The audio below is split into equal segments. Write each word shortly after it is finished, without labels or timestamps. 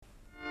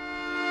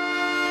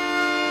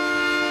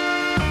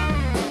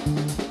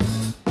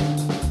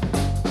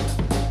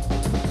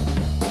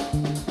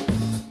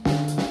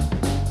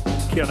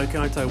Kia ora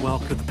koutou,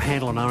 welcome to the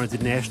panel on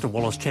RNZ National.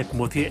 Wallace chatting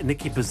with you,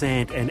 Niki,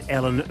 Bezzant and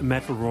Alan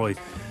McElroy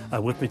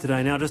with me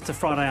today. Now, just a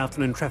Friday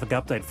afternoon traffic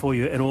update for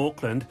you in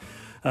Auckland.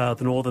 The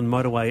northern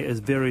motorway is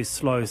very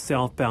slow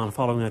southbound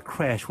following a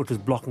crash which is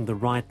blocking the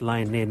right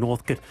lane near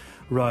Northcote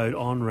Road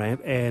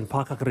on-ramp, and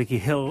Pakakariki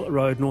Hill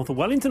Road north of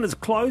Wellington is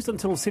closed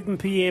until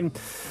 7pm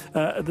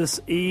this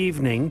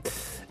evening.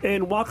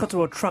 In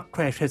Waikato, a truck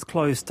crash has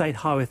closed State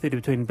Highway 30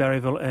 between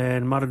Barryville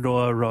and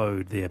Maradoa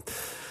Road there.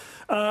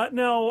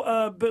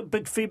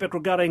 Big feedback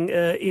regarding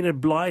Enid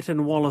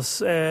Blyton.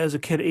 Wallace, as a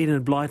kid,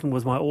 Enid Blyton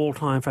was my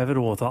all-time favourite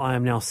author. I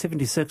am now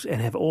 76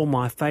 and have all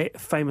my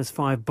famous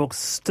 5 books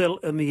still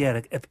in the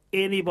attic. If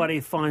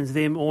anybody finds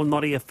them all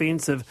naughty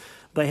offensive,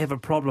 they have a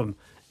problem.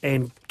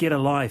 And get a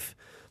life,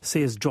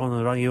 says John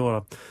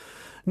Rangiora.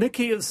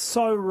 Niki is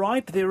so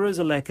right. There is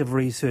a lack of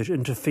research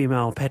into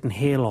female pattern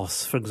hair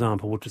loss, for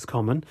example, which is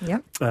common.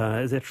 Yep.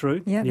 Is that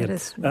true? Yep, it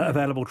is.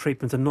 Available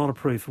treatments are not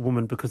approved for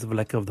women because of a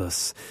lack of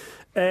this.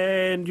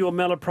 And your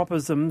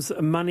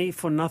malapropisms, money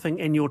for nothing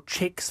and your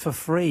checks for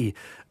free.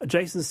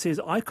 Jason says,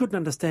 I couldn't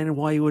understand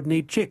why you would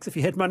need checks if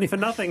you had money for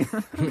nothing.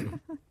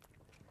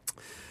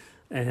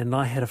 And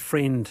I had a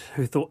friend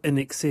who thought In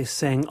Excess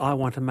sang, I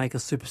want to make a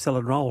super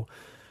salad roll.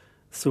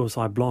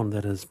 Suicide Blonde,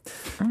 that is.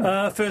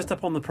 First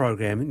up on the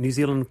program, New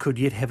Zealand could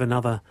yet have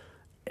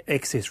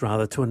access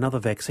to another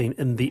vaccine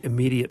in the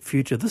immediate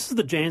future. This is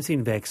the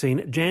Janssen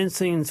vaccine.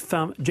 Janssen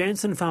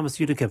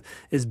Pharmaceutica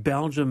is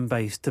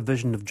Belgium-based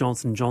division of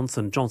Johnson &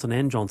 Johnson,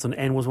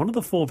 and was one of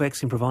the 4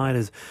 vaccine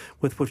providers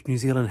with which New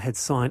Zealand had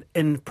signed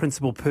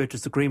in-principle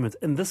purchase agreements,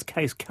 in this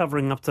case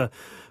covering up to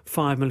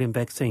 5 million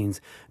vaccines.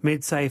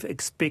 MedSafe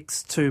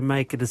expects to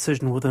make a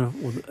decision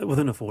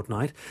within a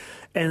fortnight,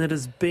 and it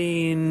has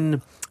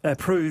been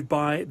approved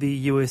by the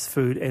US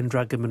Food and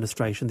Drug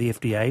Administration, the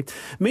FDA.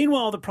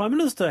 Meanwhile, the Prime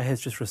Minister has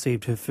just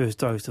received her first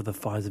dose of the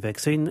Pfizer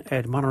vaccine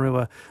at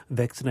Manarewa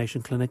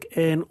Vaccination Clinic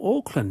in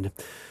Auckland.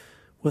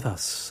 With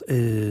us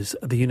is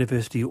the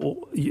University of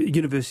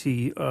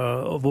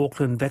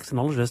Auckland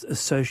vaccinologist,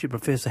 Associate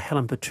Professor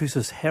Helen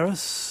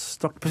Petousis-Harris.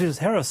 Dr.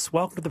 Petousis-Harris,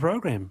 welcome to the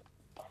program.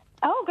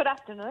 Oh, good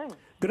afternoon.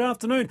 Good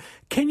afternoon.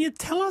 Can you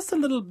tell us a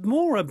little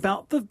more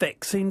about the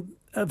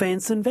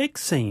Janssen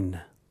vaccine?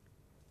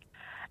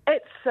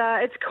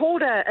 It's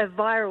called a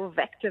viral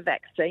vector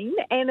vaccine,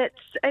 and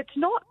it's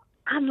not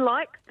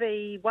unlike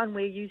the one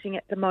we're using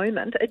at the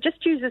moment. It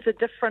just uses a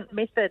different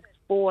method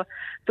for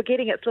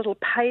getting its little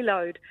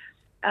payload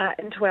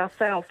into our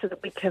cells so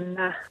that we can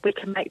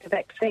make the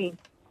vaccine.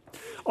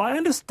 I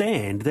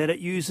understand that it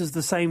uses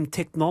the same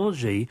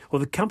technology, or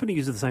the company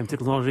uses the same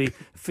technology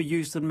for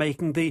use in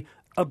making the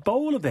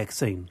Ebola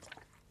vaccine.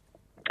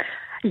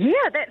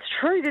 Yeah, that's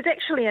true. There's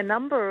actually a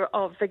number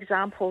of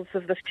examples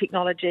of this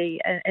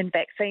technology in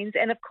vaccines.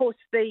 And, of course,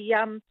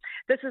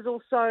 this is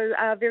also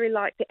very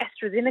like the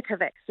AstraZeneca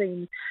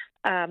vaccine,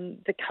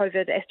 the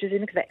COVID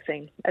AstraZeneca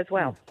vaccine as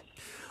well.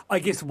 I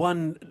guess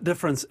one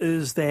difference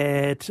is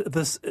that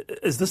this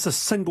a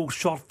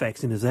single-shot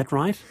vaccine, is that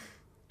right?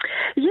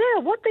 Yeah,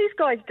 what these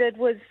guys did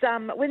was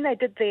when they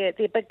did their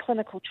big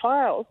clinical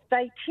trials,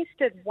 they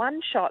tested 1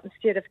 shot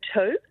instead of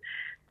 2.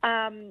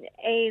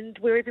 And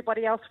where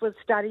everybody else was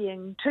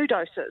studying 2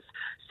 doses.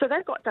 So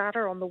they've got data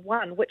on the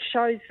 1, which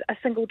shows a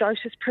single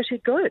dose is pretty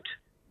good.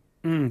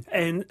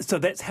 And so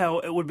that's how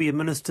it would be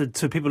administered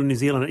to people in New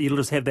Zealand. You'll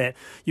just have that,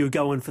 you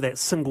go in for that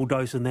single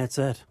dose and that's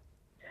it.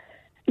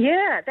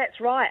 Yeah, that's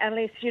right,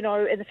 unless, in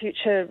the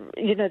future,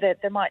 that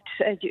they might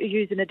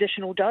use an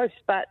additional dose.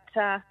 But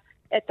at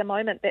the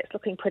moment, that's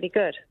looking pretty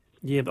good.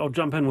 Yeah, I'll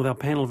jump in with our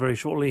panel very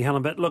shortly,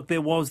 Helen. But look,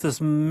 there was this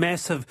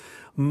massive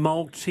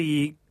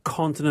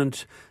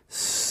multi-continent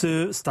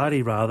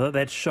study,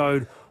 that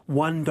showed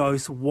 1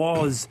 dose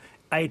was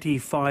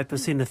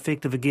 85%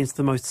 effective against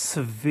the most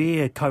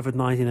severe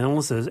COVID-19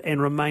 illnesses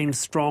and remained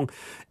strong,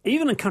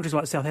 even in countries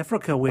like South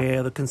Africa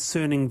where the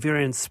concerning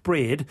variants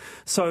spread.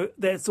 So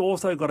that's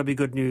also got to be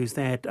good news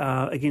that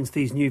against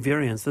these new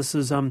variants, this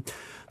is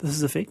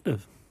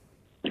effective.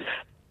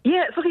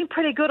 Yeah, it's looking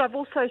pretty good. I've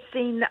also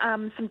seen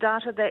some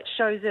data that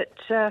shows it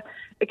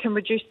can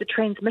reduce the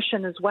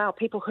transmission as well.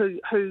 People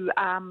who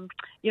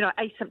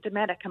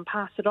asymptomatic can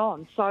pass it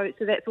on. So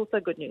that's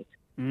also good news.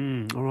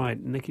 All right,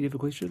 Niki, do you have a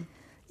question?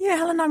 Yeah,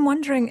 Helen, I'm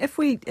wondering if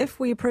we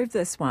approve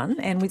this one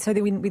and we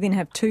then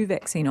have 2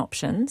 vaccine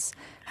options,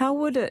 how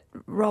would it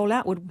roll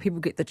out? Would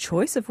people get the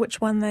choice of which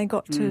one they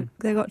got to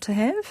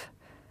have?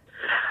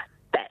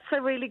 That's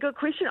a really good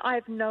question. I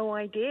have no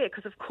idea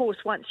because, of course,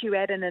 once you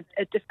add in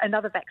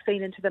another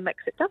vaccine into the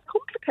mix, it does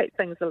complicate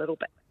things a little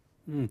bit.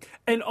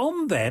 And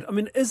on that, I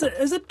mean, is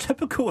it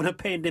typical in a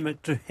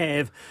pandemic to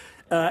have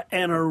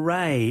an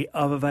array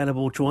of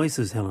available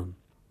choices, Helen?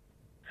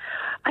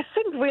 I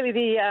think really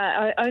the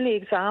only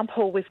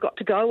example we've got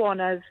to go on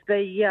is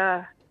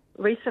in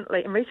recent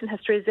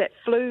history is that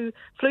flu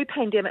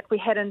pandemic we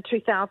had in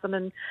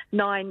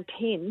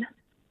 2009-10,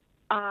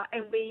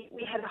 and we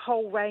had a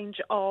whole range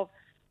of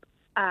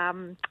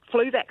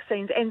flu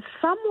vaccines, and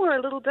some were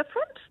a little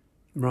different.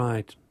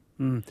 Right.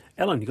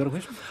 Ellen, you got a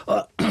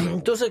question?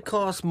 Does it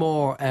cost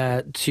more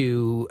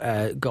to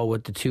go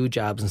with the 2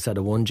 jabs instead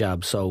of 1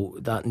 jab? So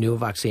that new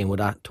vaccine, would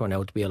that turn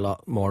out to be a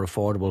lot more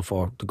affordable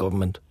for the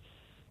government?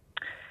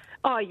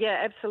 Oh,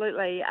 yeah,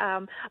 absolutely.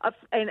 And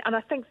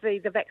I think the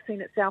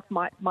vaccine itself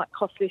might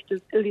cost less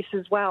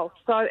as well.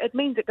 So it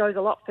means it goes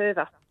a lot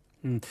further.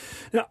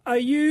 Now, are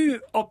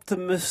you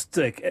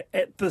optimistic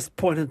at this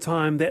point in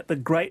time that the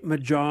great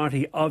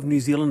majority of New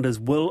Zealanders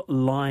will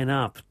line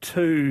up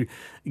to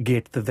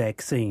get the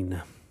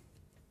vaccine?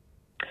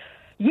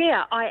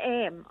 Yeah, I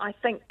am. I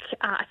think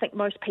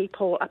most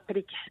people are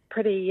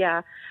pretty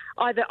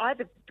either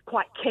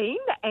quite keen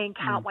and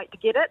can't wait to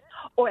get it,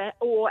 or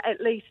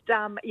at least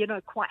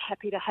quite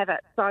happy to have it.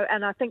 So,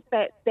 and I think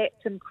that's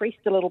increased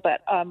a little bit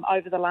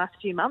over the last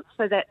few months.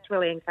 So that's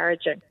really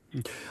encouraging.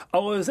 I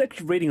was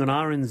actually reading on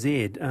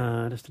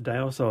RNZ just a day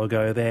or so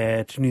ago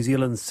that New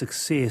Zealand's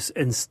success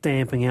in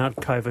stamping out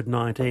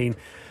COVID-19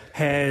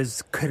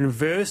 has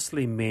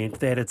conversely meant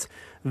that its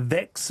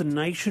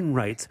vaccination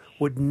rates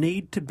would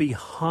need to be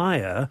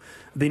higher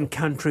than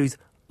countries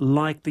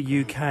like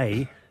the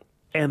UK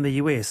and the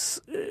US.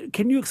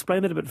 Can you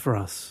explain that a bit for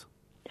us?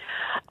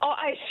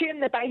 I assume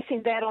they're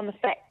basing that on the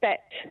fact that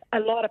a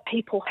lot of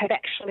people have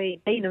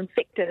actually been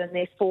infected and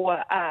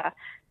therefore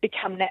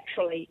become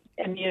naturally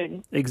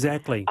immune.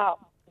 Exactly.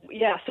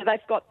 Yeah, so they've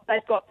got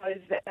those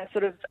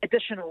sort of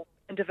additional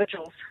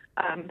individuals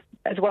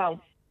as well.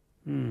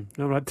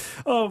 All right.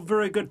 Oh,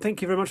 very good.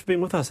 Thank you very much for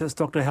being with us. That's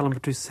Dr. Helen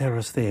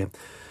Patrice-Harris there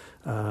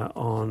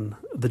on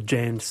the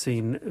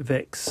Janssen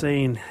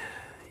vaccine.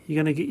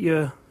 You're going to get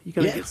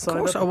get signed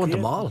up? Of course, I want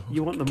them all.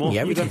 You want them all?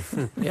 Yeah,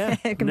 everything. Yeah.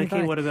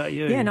 Niki, what about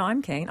you? Yeah, no,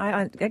 I'm keen.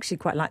 I actually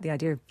quite like the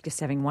idea of just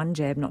having 1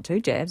 jab, not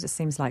 2 jabs. It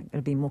seems like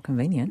it'd be more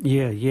convenient.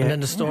 Yeah. And then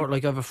the store,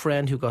 like I have a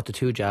friend who got the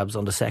 2 jabs.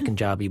 On the second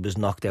jab, he was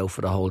knocked out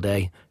for the whole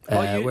day.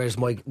 Whereas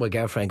my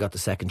girlfriend got the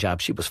second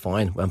jab. She was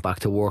fine, went back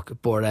to work.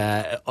 But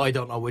I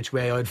don't know which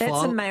way I'd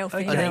fall. That's a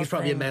male-female I think it's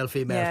probably a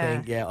male-female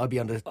thing. Yeah, I'd be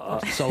on the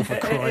sofa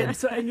crying.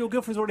 And your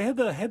girlfriend's already had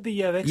the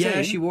vaccine?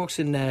 Yeah, she works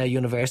in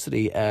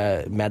university,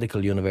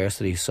 medical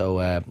university,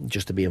 so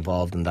just to be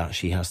involved in that,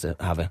 she has to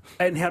have it.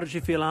 And how did she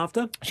feel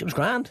after? She was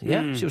grand,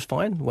 she was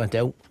fine. Went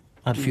out,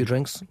 had a few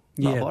drinks,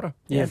 not bother.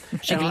 Yeah.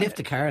 She can lift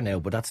the car now,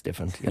 but that's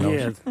different, you know.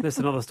 Yeah, that's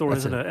another story,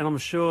 isn't it? And I'm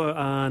sure,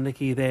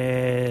 Niki,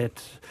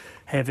 that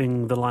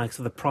having the likes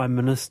of the Prime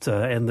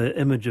Minister and the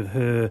image of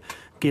her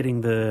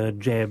getting the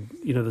jab,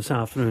 this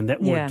afternoon,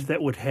 that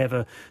would have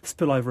a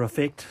spillover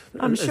effect.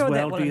 I'm sure as well,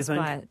 that will do you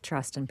inspire think?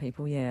 trust in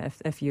people. Yeah,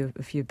 if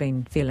you've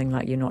been feeling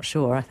like you're not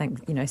sure, I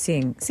think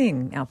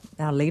seeing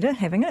our leader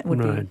having it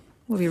would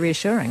be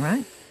reassuring,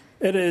 right?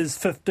 It is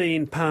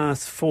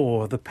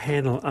 4:15. The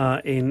panel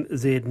are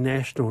NZ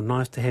National.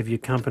 Nice to have your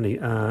company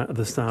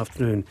this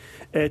afternoon.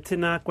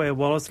 Tinakwe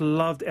Wallace,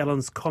 loved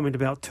Alan's comment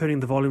about turning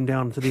the volume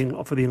down for the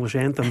English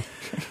anthem.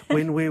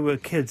 When we were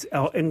kids,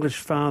 our English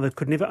father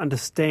could never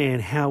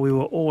understand how we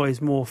were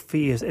always more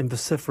fierce and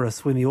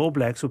vociferous when the All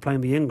Blacks were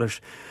playing the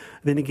English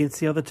than against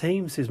the other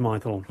teams, says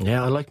Michael.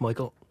 Yeah, I like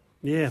Michael.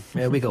 Yeah,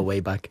 we go way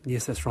back.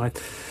 Yes, that's right.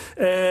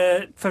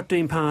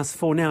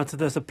 4:15. Now to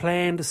this, a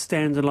planned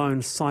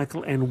standalone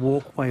cycle and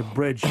walkway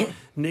bridge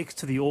next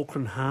to the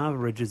Auckland Harbour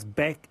Bridge is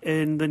back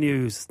in the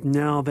news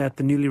now that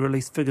the newly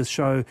released figures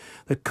show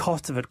the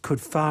cost of it could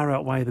far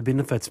outweigh the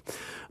benefits.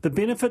 The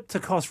benefit to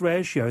cost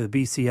ratio, the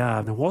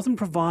BCR, wasn't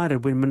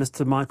provided when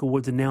Minister Michael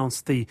Woods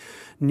announced the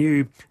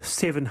new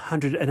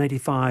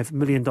 $785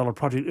 million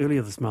project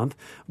earlier this month,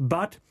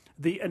 but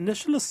the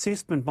initial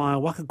assessment by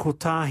Waka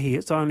Kotahi,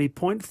 it's only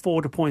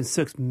 0.4 to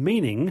 0.6,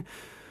 meaning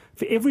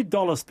for every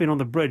dollar spent on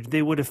the bridge,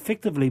 there would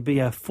effectively be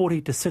a 40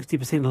 to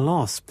 60%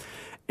 loss.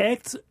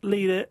 ACT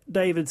leader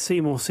David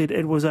Seymour said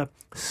it was a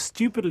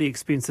stupidly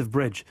expensive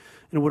bridge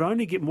and it would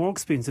only get more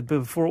expensive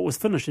before it was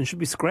finished and should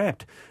be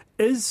scrapped.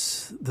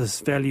 Is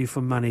this value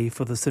for money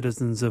for the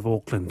citizens of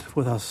Auckland?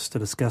 With us to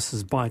discuss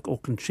is Bike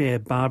Auckland Chair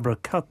Barbara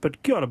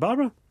Cuthbert. Kia ora,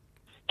 Barbara.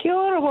 Kia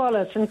ora,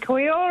 Wallace, and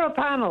kia ora,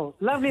 panel.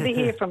 Lovely to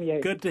hear from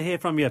you. Good to hear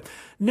from you.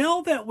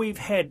 Now that we've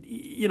had,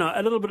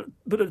 a little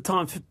bit of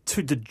time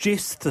to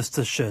digest this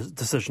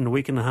decision, a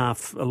week and a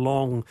half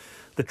along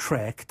the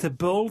track, to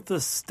build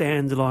this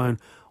standalone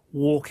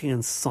walking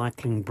and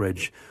cycling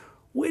bridge,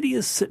 where do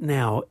you sit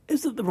now?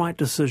 Is it the right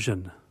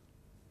decision?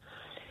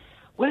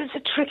 Well, it's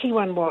a tricky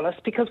one, Wallace,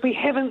 because we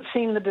haven't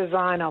seen the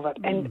design of it.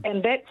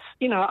 And that's,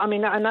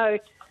 I know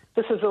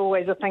this is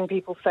always a thing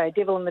people say,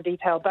 devil in the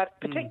detail, but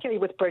particularly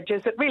with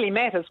bridges, it really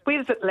matters. Where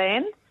does it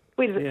land?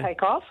 Where does it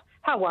take off?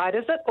 How wide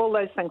is it? All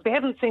those things. We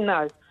haven't seen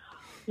those.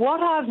 What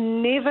I've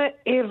never,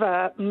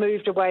 ever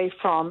moved away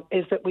from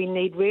is that we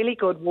need really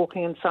good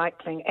walking and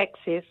cycling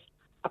access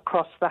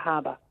across the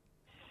harbour.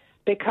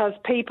 Because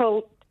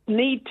people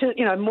need to,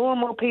 more and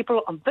more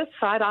people on this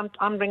side,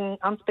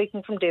 I'm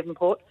speaking from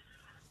Devonport,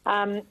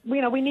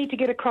 we need to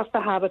get across the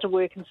harbour to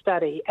work and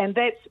study, and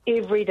that's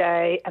every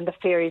day, and the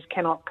ferries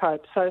cannot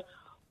cope. So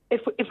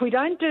if we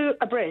don't do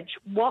a bridge,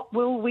 what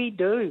will we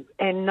do?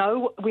 And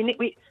no,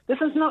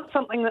 this is not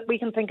something that we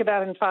can think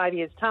about in 5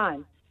 years' time.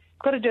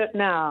 We've got to do it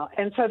now.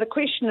 And so the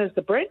question is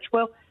the bridge.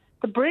 Well,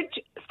 The bridge,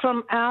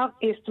 from our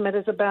estimate,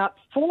 is about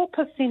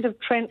 4% of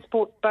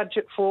transport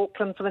budget for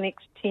Auckland for the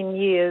next 10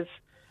 years.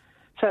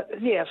 So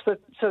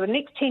the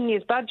next 10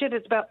 years' budget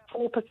is about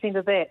 4%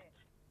 of that.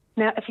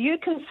 Now, if you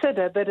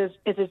consider that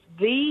it is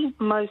the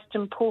most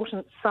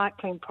important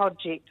cycling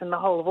project in the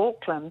whole of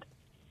Auckland,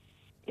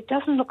 it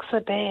doesn't look so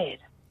bad.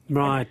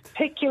 Right. And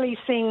particularly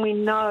seeing we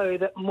know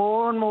that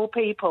more and more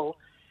people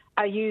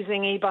are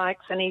using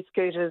e-bikes and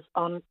e-scooters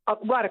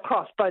right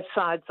across both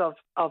sides of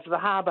the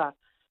harbour.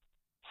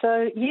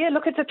 So, yeah,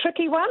 look, it's a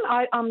tricky one.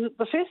 I'm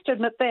the first to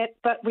admit that,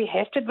 but we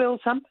have to build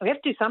something. We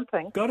have to do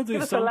something. Got to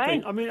do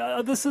something. I mean,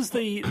 this has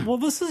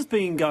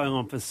been going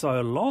on for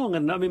so long.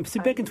 And, I mean,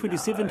 back in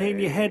 2017,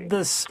 you had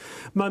this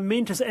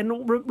momentous...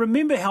 And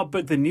remember how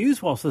big the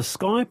news was, the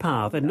Sky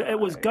Path, and it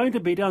was going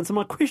to be done. So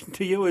my question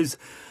to you is,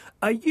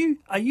 are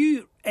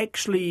you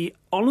actually,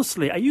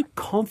 honestly, are you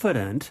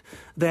confident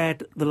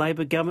that the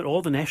Labour government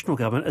or the national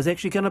government is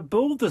actually going to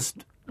build this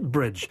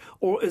bridge?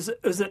 Or is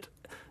it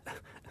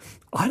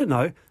I don't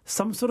know,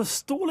 some sort of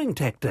stalling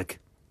tactic?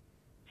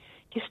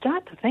 You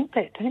start to think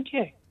that, don't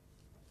you?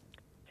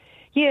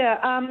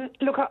 Yeah,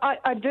 look,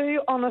 I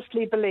do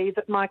honestly believe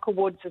that Michael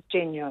Woods is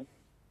genuine.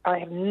 I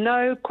have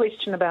no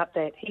question about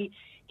that. He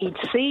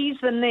sees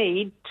the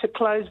need to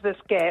close this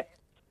gap,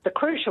 the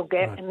crucial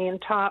gap in the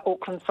entire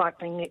Auckland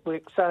cycling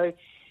network. So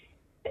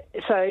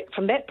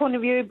from that point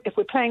of view, if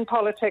we're playing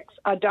politics,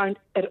 I don't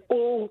at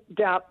all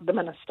doubt the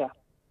minister.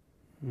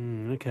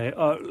 Okay.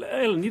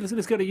 Ellen,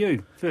 let's go to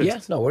you first.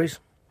 Yes, no worries.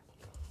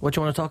 What do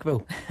you want to talk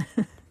about?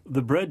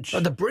 The bridge.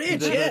 Oh, the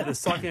bridge, the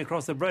cycling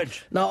across the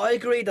bridge. No, I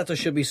agree that there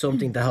should be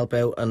something to help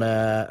out, and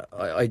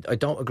I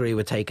don't agree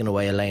with taking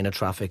away a lane of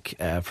traffic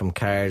from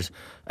cars.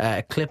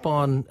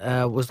 Clip-on,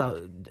 was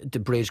that the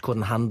bridge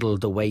couldn't handle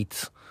the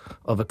weight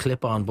of a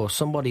clip-on, but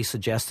somebody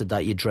suggested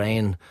that you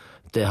drain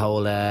the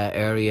whole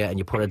area and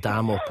you put a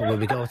dam up. Will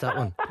we go with that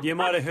one? You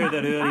might have heard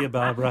that earlier,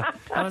 Barbara.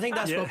 And I think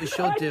that's what we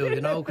should do,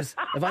 because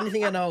if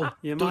anything I know,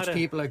 Dutch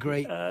people are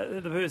great.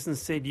 The person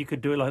said you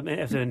could do it like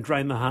that and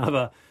drain the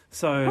harbour.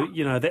 So,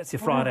 that's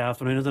your Friday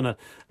afternoon, isn't it?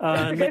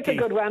 That's a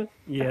good one.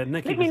 Yeah,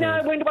 Niki. Let me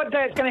know what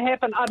day it's going to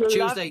happen. I'd Tuesday.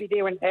 love to be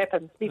there when it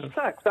happens. It'd be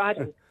so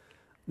exciting.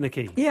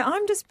 Niki. Yeah,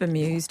 I'm just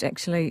bemused,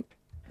 actually,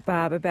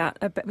 Barb, about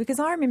because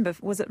I remember,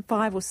 was it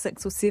 5 or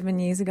 6 or 7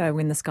 years ago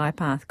when the Sky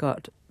Path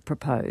got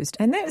proposed,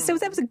 and that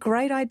was a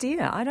great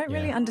idea. I don't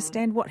really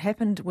understand what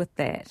happened with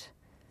that.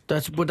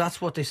 That's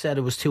what they said.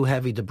 It was too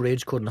heavy. The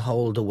bridge couldn't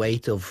hold the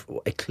weight of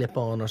a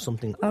clip-on or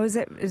something. Oh, is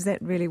that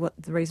really what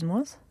the reason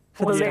was?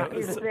 Well, that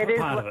is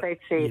what they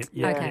said.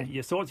 Yeah. Okay.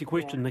 Yeah. So what's your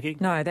question,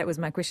 Niki? No, that was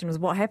my question, was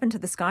what happened to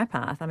the Sky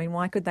Path? I mean,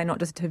 why could they not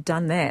just have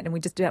done that and we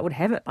just would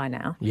have it by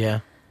now?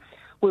 Yeah.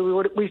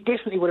 Well, we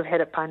definitely would have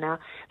had it by now.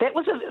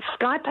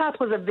 Sky Path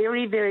was a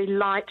very, very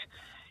light,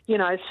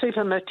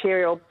 super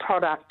material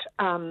product.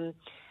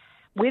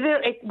 Whether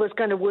it was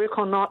going to work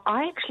or not,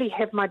 I actually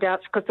have my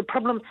doubts, because the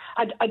problem,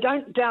 I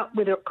don't doubt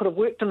whether it could have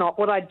worked or not.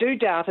 What I do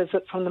doubt is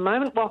that from the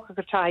moment Waka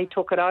Kotahi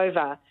took it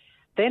over,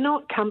 they're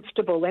not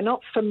comfortable, they're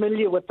not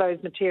familiar with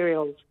those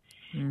materials.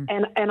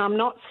 And I'm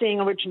not seeing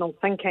original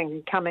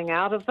thinking coming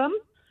out of them.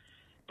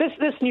 This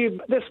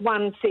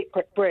one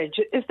separate bridge,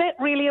 is that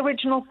really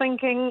original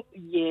thinking?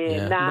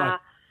 Yeah. Nah. Right.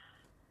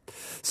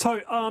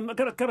 So I've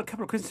got a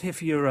couple of questions here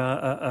for you,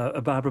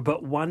 Barbara,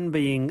 but one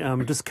being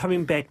just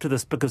coming back to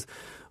this, because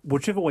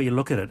whichever way you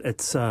look at it,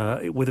 it's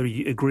whether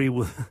you agree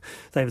with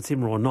David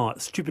Seymour or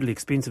not, stupidly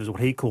expensive is what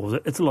he calls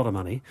it. It's a lot of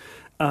money.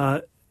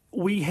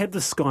 We had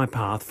the Sky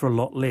Path for a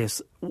lot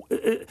less.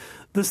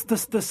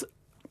 This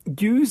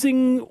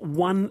using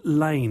one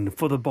lane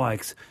for the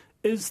bikes,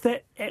 is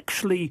that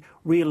actually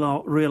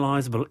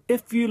realisable?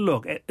 If you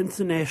look at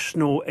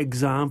international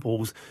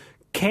examples,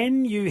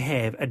 can you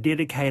have a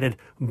dedicated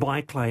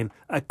bike lane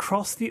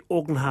across the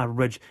Auckland Harbour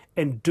Bridge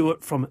and do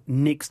it from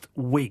next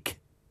week?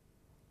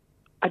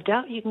 I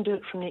doubt you can do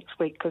it from next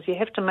week, because you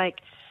have to make,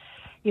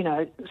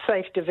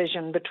 safe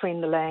division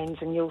between the lanes,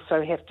 and you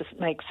also have to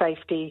make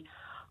safety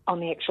on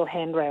the actual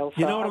handrails.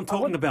 You know what I'm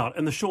talking about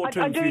in the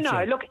short-term future? I do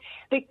know. Look,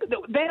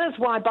 that is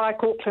why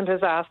Bike Auckland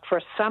has asked for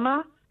a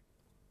summer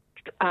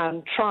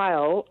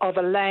trial of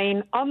a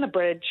lane on the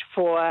bridge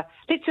for,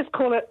 let's just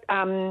call it,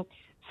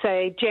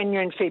 say,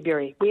 January and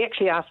February. We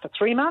actually asked for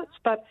 3 months,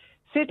 but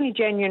certainly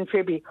January and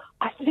February.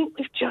 I think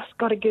we've just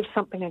got to give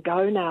something a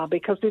go now,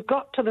 because we've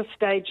got to the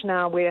stage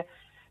now where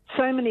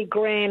so many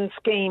grand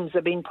schemes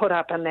have been put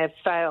up and they've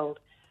failed.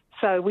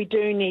 So we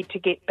do need to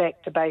get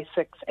back to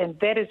basics, and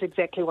that is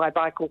exactly why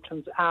Bike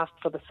Auckland's asked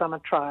for the summer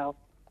trial.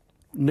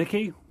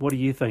 Niki, what do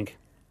you think?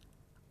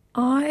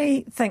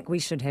 I think we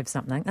should have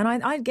something, and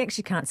I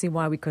actually can't see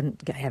why we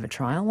couldn't have a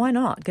trial. Why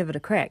not? Give it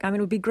a crack. I mean,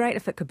 it would be great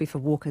if it could be for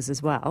walkers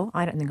as well.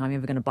 I don't think I'm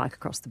ever going to bike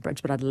across the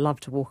bridge, but I'd love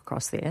to walk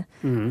across there,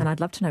 and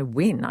I'd love to know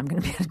when I'm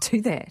going to be able to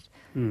do that.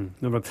 No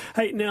problem.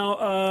 Hey,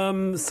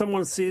 now,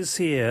 someone says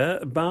here,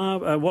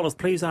 Wallace,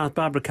 please ask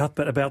Barbara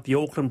Cuthbert about the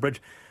Auckland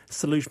Bridge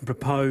solution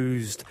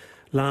proposed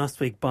last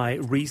week by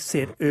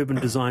Reset Urban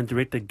Design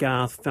Director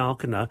Garth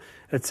Falconer.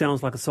 It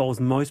sounds like it solves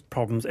most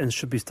problems and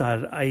should be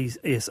started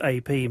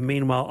ASAP.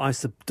 Meanwhile, I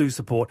do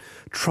support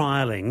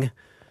trialling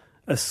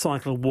a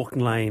cycle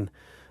walking lane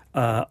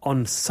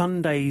on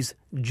Sundays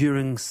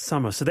during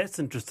summer. So that's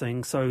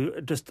interesting. So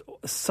just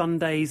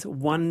Sundays,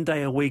 1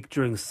 day a week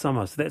during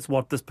summer. So that's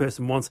what this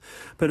person wants.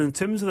 But in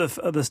terms of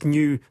this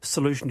new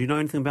solution, do you know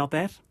anything about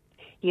that?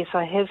 Yes,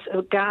 I have.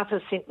 Garth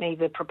has sent me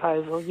the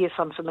proposal. Yes,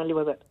 I'm familiar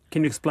with it.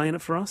 Can you explain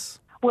it for us?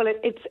 Well,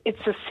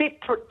 it's a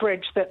separate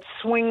bridge that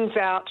swings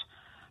out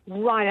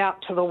right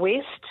out to the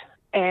west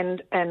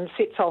and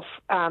sets off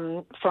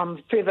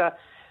from further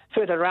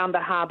around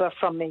the harbour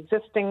from the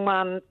existing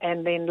one,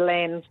 and then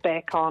lands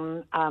back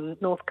on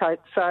North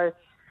Coast. So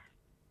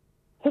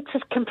it's a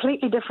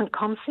completely different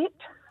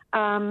concept.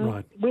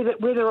 Right.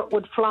 Whether it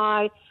would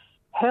fly,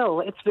 hell,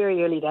 it's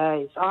very early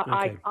days.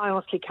 I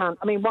honestly can't.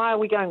 I mean, why are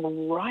we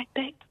going right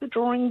back to the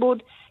drawing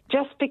board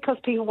just because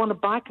people want to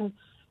bike and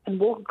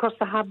walk across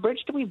the Harbour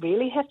Bridge? Do we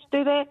really have to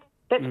do that?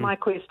 That's my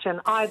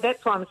question.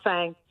 That's what I'm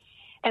saying.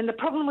 And the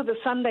problem with the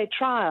Sunday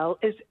trial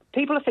is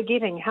people are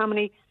forgetting how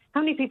many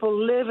people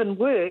live and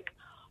work,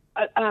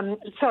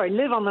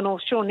 live on the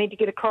North Shore, need to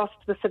get across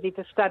to the city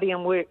to study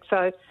and work.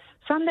 So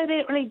Sunday,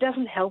 that really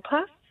doesn't help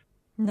us.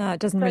 No, it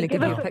doesn't really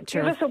give you a picture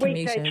of commuters. Give us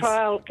a weekday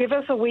trial. Give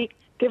us a week.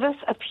 Give us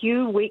a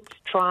few weeks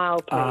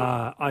trial,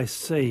 please. I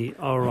see.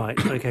 All right.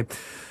 Okay.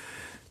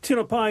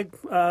 Tino Pai,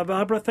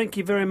 Barbara, thank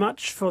you very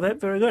much for that.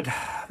 Very good.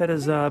 That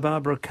is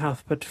Barbara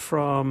Cuthbert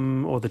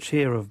the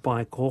chair of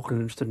Bike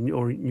Auckland. Interested in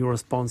your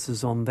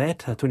responses on that.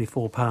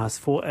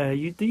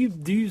 4:24.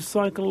 Do you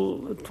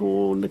cycle at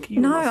all, Niki?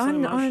 No,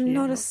 I'm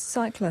not a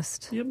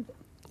cyclist. Yep.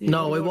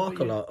 No, I walk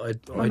a lot.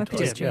 I'm a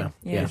pedestrian.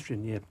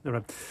 Pedestrian, yeah. All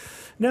right.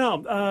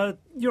 Now,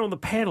 you're on the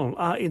panel,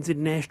 NZ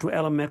National,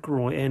 Alan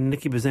McElroy and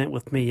Niki Bezzant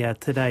with me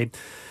today.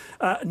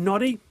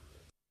 Noddy,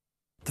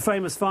 the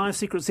famous 5,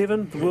 Secret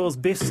 7, the world's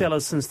best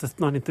sellers since the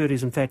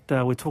 1930s. In fact,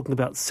 we're talking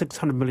about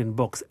 600 million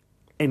books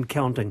and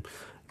counting.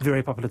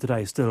 Very popular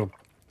today still.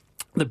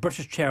 The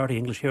British charity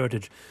English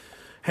Heritage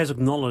has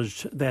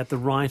acknowledged that the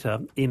writer,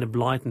 Enid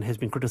Blyton, has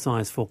been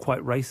criticised for,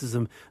 quote,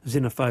 racism,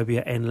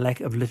 xenophobia and lack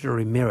of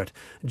literary merit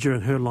during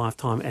her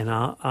lifetime and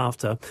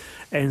after.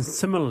 And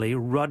similarly,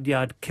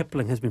 Rudyard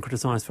Kipling has been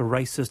criticised for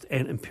racist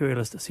and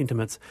imperialist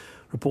sentiments,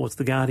 reports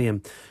The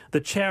Guardian. The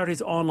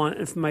charity's online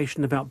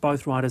information about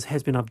both writers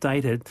has been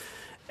updated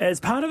as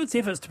part of its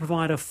efforts to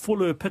provide a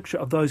fuller picture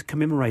of those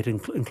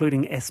commemorating,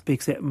 including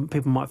aspects that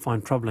people might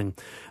find troubling.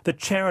 The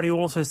charity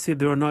also said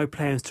there are no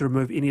plans to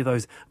remove any of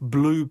those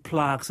blue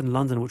plaques in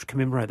London which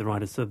commemorate the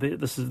writers. So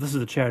this is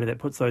the charity that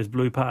puts those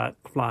blue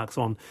plaques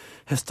on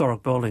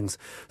historic buildings.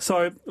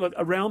 So, look,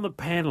 around the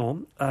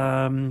panel,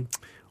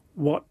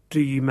 what do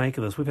you make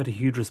of this? We've had a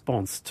huge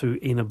response to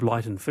Enid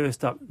Blyton.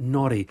 First up,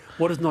 Noddy.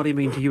 What does Noddy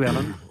mean to you,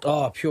 Alan?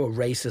 Oh, pure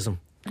racism.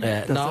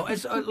 No,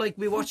 it's like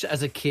we watched it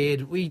as a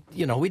kid. It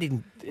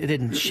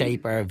didn't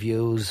shape our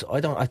views.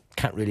 I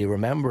can't really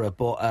remember it,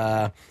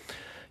 but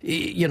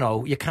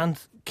you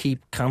can't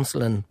keep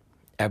cancelling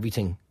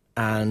everything.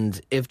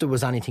 And if there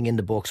was anything in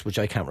the books which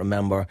I can't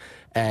remember,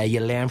 you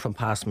learn from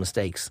past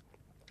mistakes.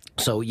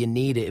 So you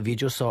need it. If you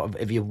just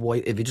if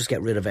you just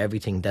get rid of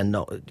everything, then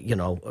you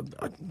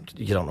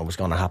don't know what's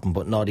going to happen.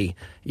 But Noddy,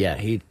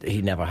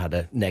 he never had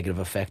a negative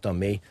effect on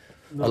me.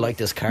 I like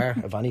this car,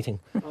 if anything.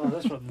 Oh,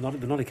 that's right.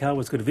 The Noddy car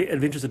was good.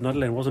 Adventures at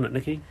Noddyland, wasn't it,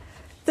 Niki?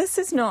 This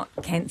is not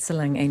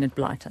cancelling Enid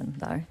Blyton,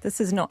 though.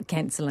 This is not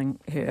cancelling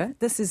her.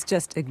 This is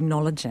just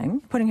acknowledging,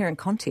 putting her in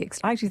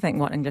context. I actually think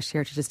what English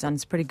Heritage has done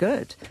is pretty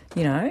good.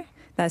 You know,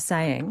 they're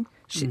saying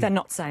they're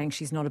not saying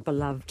she's not a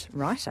beloved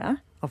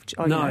writer.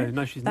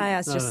 No, she's not. They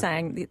are just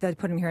saying they're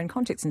putting her in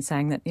context and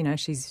saying that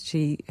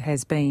she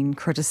has been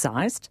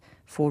criticised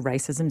for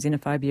racism,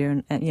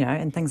 xenophobia,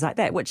 and things like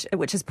that, which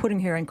is putting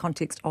her in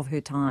context of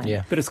her time.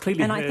 Yeah, but it's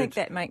clearly I think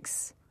that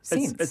makes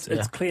sense.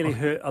 It's clearly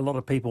hurt a lot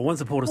of people. One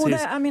supporter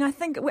says... I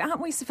think,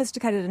 aren't we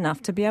sophisticated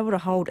enough to be able to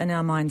hold in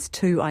our minds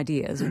two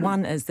ideas?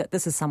 One is that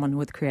this is someone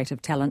with creative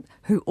talent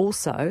who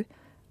also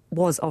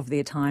was of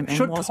their time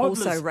and was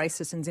also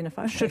racist and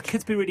xenophobic. Should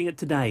kids be reading it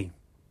today?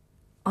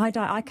 I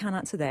can't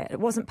answer that. It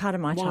wasn't part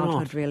of my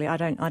childhood, really. I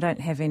can't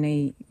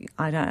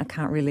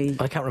really.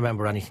 I can't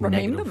remember anything.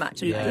 Remember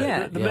much. You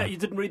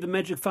didn't read The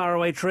Magic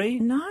Faraway Tree?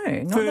 No,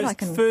 not that I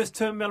can. First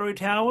Term Mallory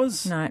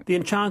Towers? No. The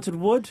Enchanted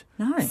Wood?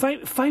 No.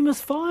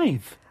 Famous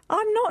Five?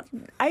 I'm not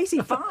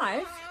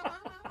 85.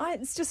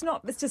 It's just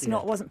not.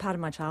 Wasn't part of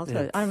my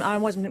childhood. Yeah. I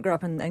didn't grow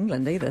up in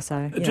England either.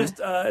 So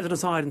just as an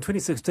aside, in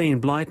 2016,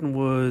 Blyton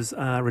was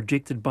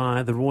rejected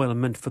by the Royal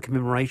Mint for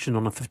commemoration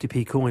on a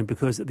 50p coin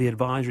because the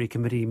advisory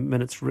committee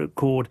minutes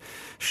record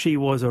she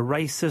was a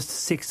racist,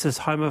 sexist,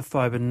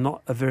 homophobe, and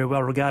not a very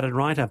well regarded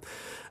writer.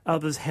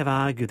 Others have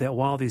argued that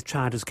while these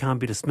charges can't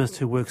be dismissed,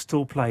 her work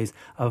still plays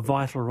a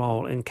vital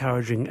role in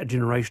encouraging a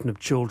generation of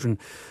children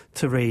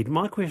to read.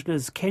 My question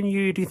is, do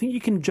you think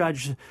you can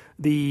judge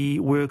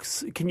the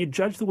works? Can you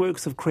judge the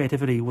works of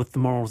creativity with the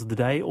morals of the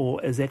day, or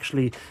is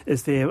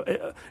there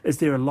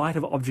a light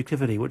of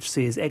objectivity which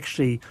says,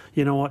 actually,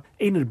 you know what,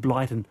 Enid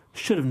Blyton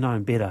should have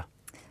known better?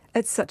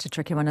 It's such a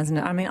tricky one, isn't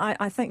it? I mean,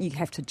 I think you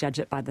have to judge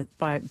it by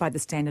the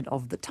standard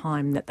of the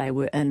time that they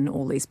were in,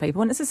 all these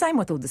people. And it's the same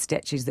with all the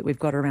statues that we've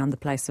got around the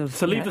place of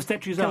So leave the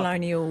statues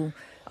colonial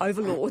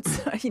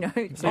overlords,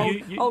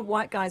 old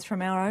white guys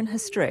from our own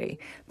history.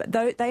 But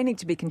they need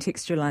to be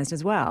contextualised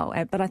as well.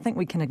 But I think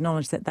we can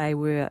acknowledge that they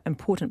were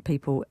important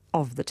people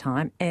of the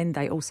time, and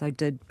they also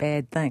did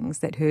bad things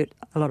that hurt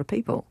a lot of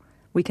people.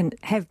 We can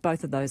have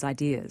both of those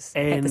ideas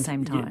at the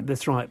same time. Yeah,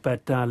 that's right,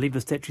 but leave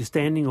the statues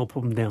standing or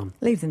pull them down?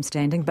 Leave them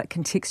standing, but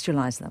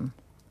contextualise them.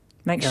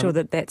 Make sure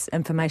that that's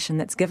information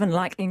that's given,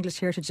 like English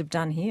Heritage have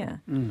done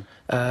here.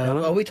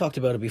 Well, we talked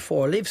about it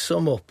before. Leave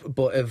some up,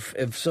 but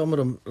if some of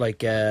them,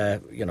 like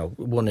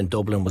one in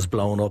Dublin was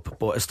blown up,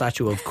 but a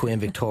statue of Queen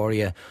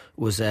Victoria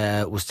was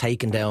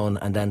taken down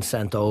and then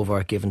sent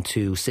over, given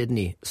to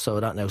Sydney. So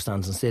that now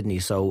stands in Sydney.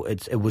 So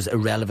it was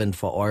irrelevant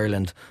for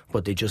Ireland,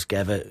 but they just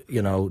gave it,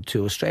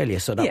 to Australia.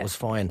 So that was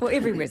fine. Well,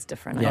 everywhere's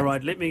different. Yeah. All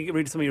right, let me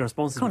read some of your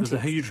responses. Context.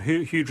 Because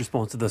a huge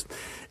response to this.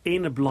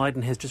 Enid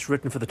Blyton has just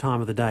written for the Time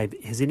of the Day.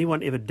 Has anyone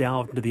ever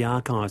delved into the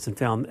archives and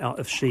found out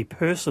if she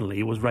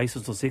personally was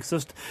racist or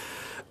sexist?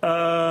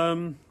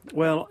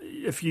 Well,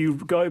 if you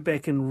go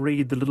back and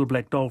read The Little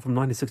Black Doll from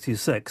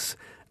 1966,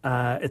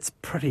 it's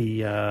pretty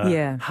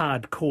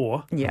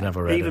hardcore. Yeah.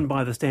 Never read even it.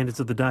 by the standards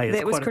of the day.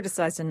 That was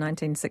criticised in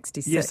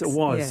 1966. Yes, it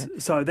was. Yeah.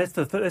 So that's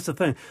the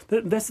thing.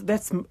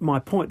 That's my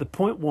point. The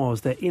point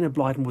was that Enid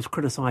Blyton was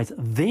criticised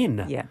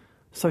then. Yeah.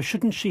 So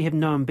shouldn't she have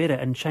known better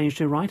and changed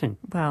her writing?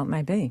 Well,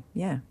 maybe,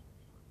 yeah.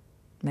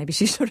 Maybe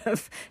she should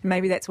have.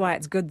 Maybe that's why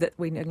it's good that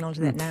we acknowledge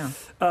that now.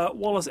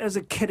 Wallace, as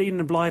a kid,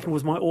 Enid Blyton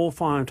was my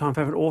all-time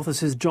favourite author,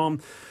 says John.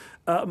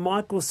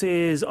 Michael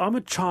says, I'm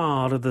a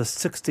child of the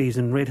 60s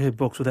and read her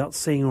books without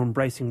seeing or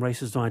embracing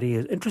racist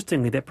ideas.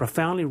 Interestingly, that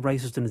profoundly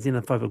racist and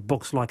xenophobic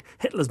books like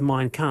Hitler's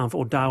Mein Kampf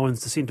or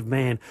Darwin's Descent of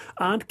Man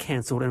aren't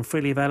cancelled and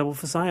freely available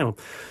for sale.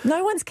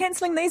 No one's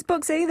cancelling these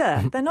books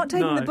either. They're not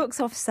taking the books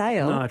off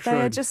sale. No,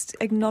 they are just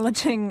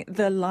acknowledging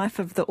the life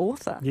of the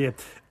author. Yeah.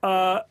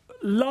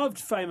 Loved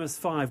Famous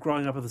Five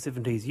growing up in the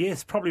 70s.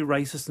 Yes, probably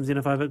racist and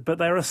xenophobic, but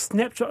they're a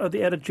snapshot of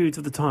the attitudes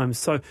of the times.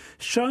 So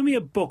show me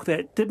a book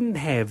that didn't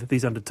have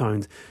these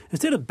undertones.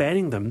 Instead of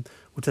banning them,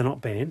 which they're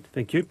not banned,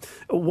 thank you,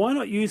 why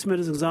not use them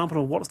as an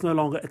example of what's no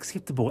longer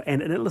acceptable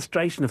and an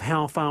illustration of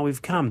how far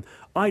we've come?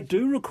 I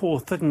do recall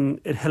thinking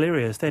it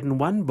hilarious that in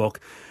one book,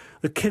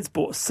 the kids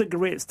bought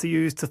cigarettes to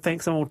use to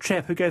thank some old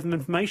chap who gave them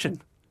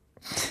information.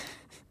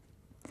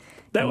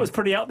 That was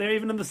pretty out there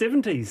even in the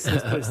 70s,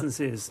 this person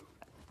says.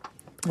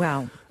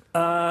 Wow.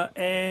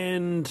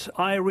 And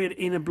I read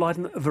Enid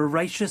Blyton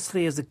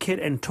voraciously as a kid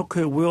and took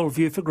her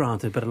worldview for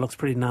granted, but it looks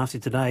pretty nasty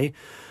today.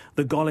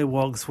 The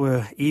gollywogs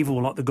were evil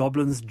like the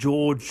goblins.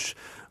 George,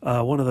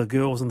 one of the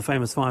girls in the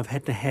Famous Five,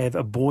 had to have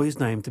a boy's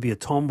name to be a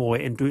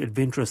tomboy and do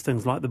adventurous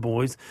things like the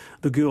boys.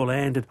 The girl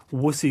Anne did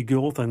wussy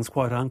girl things,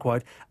 quote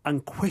unquote,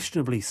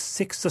 unquestionably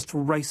sexist,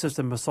 racist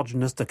and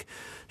misogynistic.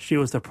 She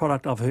was the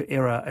product of her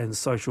era and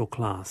social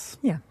class.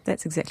 Yeah,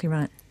 that's exactly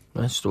right.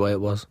 That's the way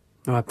it was.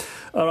 All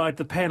right.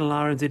 The panel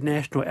are NZ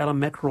National, Alan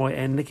McElroy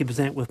and Niki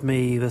Bezzant with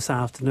me this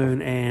afternoon,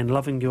 and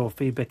loving your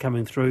feedback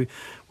coming through.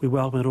 We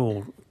welcome it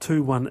all.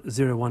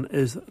 2101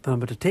 is the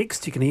number to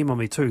text. You can email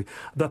me too.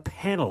 The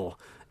panel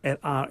at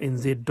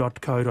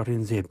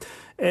rnz.co.nz.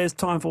 It's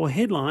time for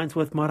headlines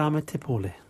with Marama Tepole.